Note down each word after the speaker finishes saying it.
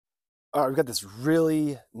All right, we've got this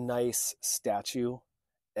really nice statue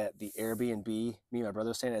at the Airbnb. Me and my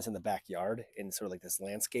brother staying. It's in the backyard in sort of like this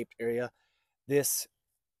landscaped area. This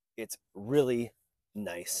it's really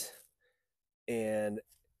nice, and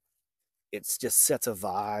it's just sets a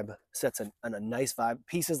vibe, sets a nice vibe.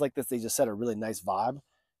 Pieces like this, they just set a really nice vibe.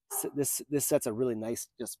 This sets a really nice,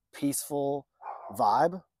 just peaceful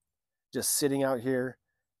vibe. Just sitting out here,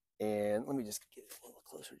 and let me just get a little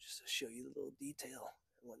closer just to show you the little detail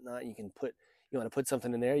and whatnot. You want to put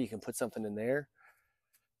something in there, you can put something in there.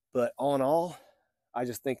 But all in all, I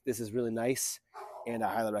just think this is really nice, and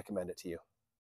I highly recommend it to you.